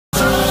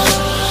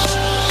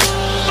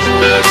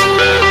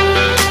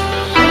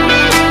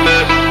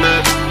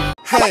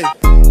Hey,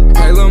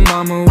 hey, lil'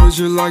 mama, would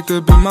you like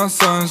to be my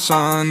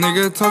sunshine?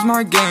 Nigga, touch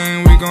my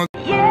game, we gon'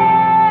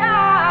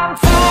 yeah, I'm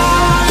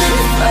falling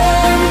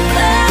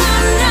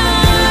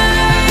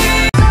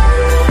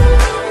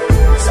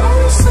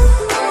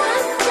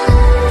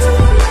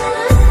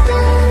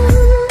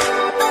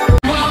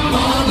from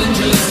more than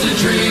just a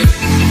dream.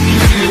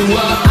 You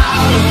are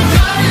out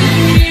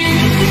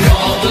of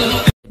all the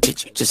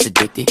bitch, you just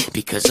addicted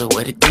because of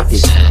what it did.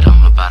 Said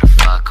I'm about to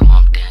fuck, who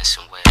I'm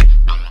dancing with.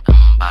 I'm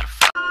about to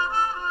fuck.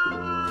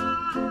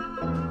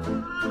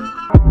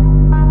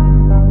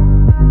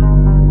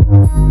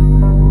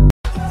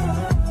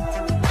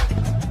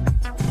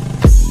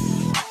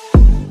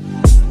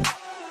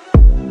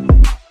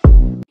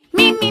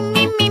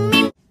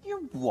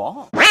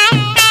 What?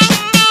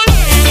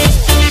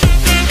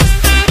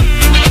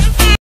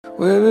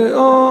 Will it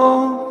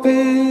all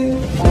be?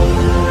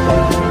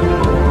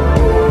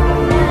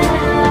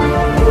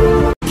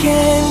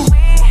 Can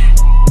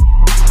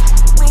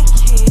we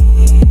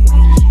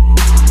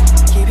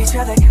keep each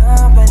other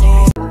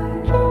company?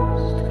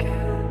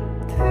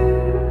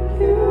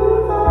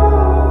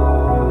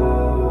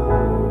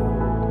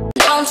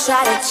 Don't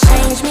try to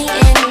change me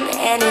in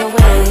any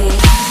way.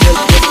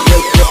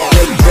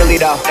 Really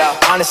though,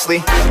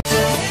 honestly.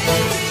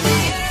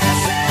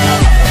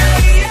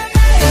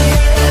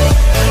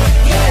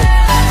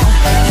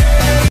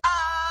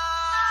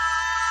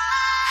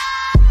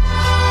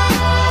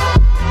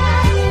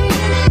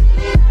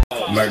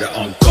 Murder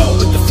on call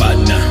with the fight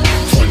now.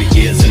 20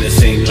 years and it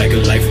seemed like a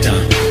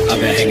lifetime. I've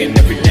been hanging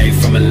every day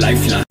from a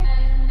lifeline.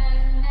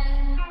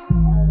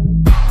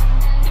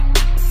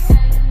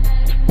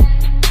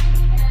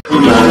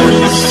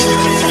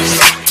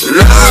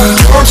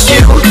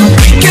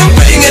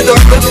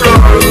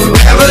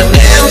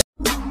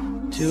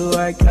 Two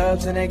white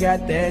cups and they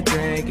got that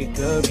drink. It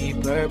could be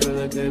purple,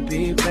 it could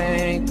be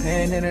pink.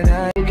 Pain in the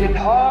night. It's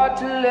hard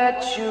to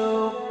let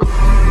you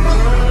go.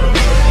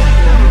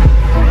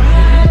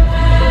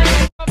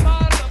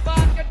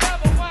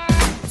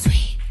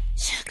 Sweet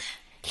sugar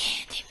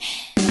candy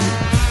man.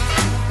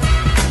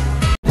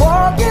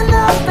 Walking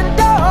out the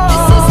door.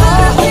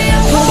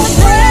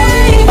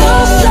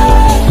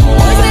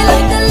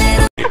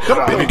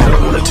 Baby girl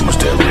with a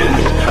two-step with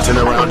me. I turn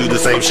around, do the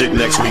same shit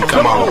next week.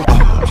 Come on.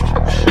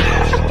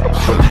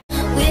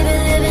 We've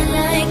been living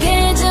like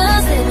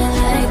angels, living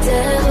like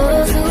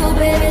devils. Ooh,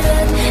 baby,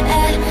 look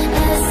at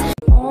us.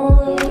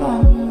 All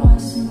along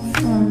wasn't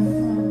fun.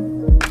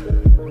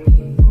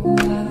 People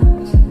have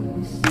to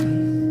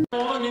mistake.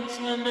 Morning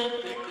time I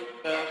think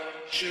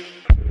about you.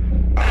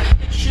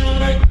 You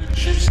like what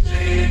you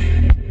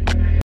say.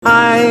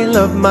 I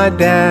love my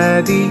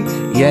daddy,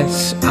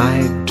 yes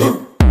I do.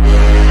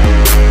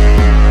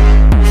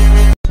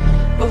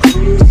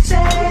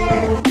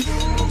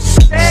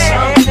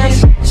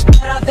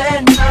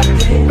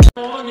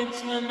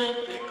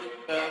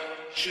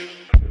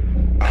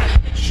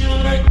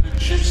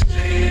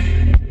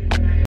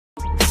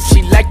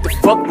 She like to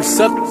fuck me,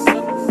 suck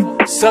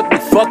me,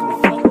 fuck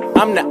me.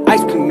 I'm the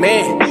ice cream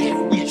man.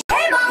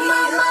 Hey mama,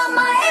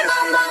 mama, hey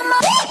mama,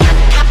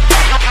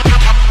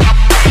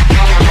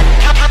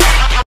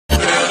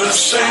 Better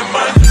say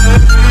my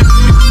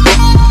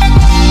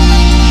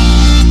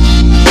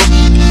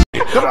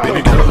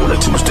baby girl with a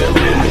two-step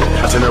with me.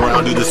 I turn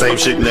around, do the same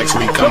shit next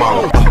week. Come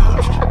on.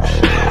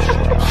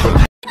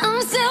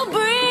 I'm still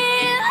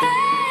breathing.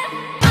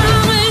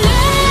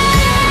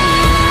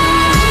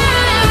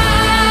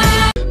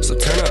 So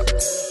turn up.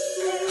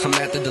 I'm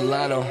at the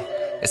Delano.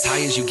 As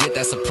high as you get,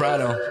 that's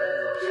soprano.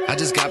 I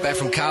just got back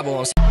from Cabo.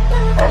 I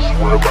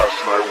swear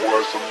last night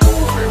was a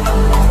movie.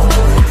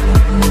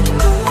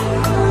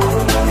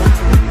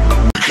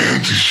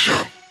 Candy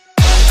shop.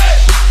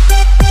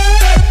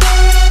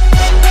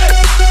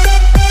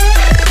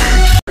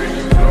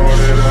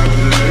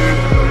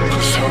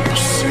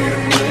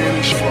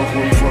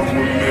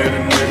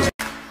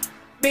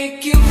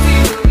 Make you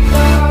feel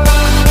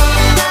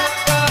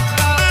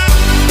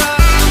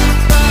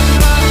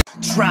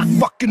Try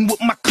fucking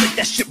with my clique,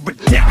 that shit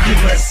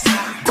ridiculous.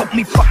 Got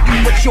me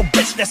fucking with your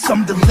bitch, that's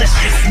some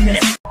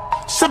deliciousness.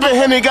 Sippin'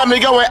 Henny got me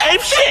going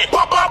ape shit.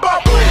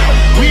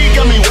 Weed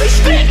got me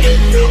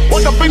wasted.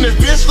 What's up in this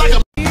bitch like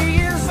a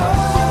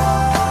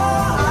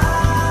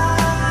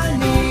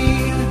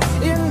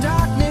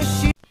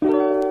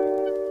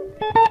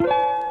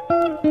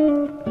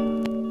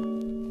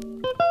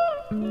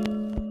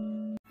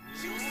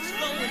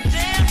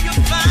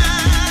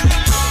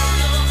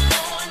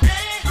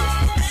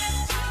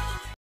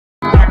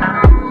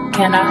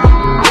Can I?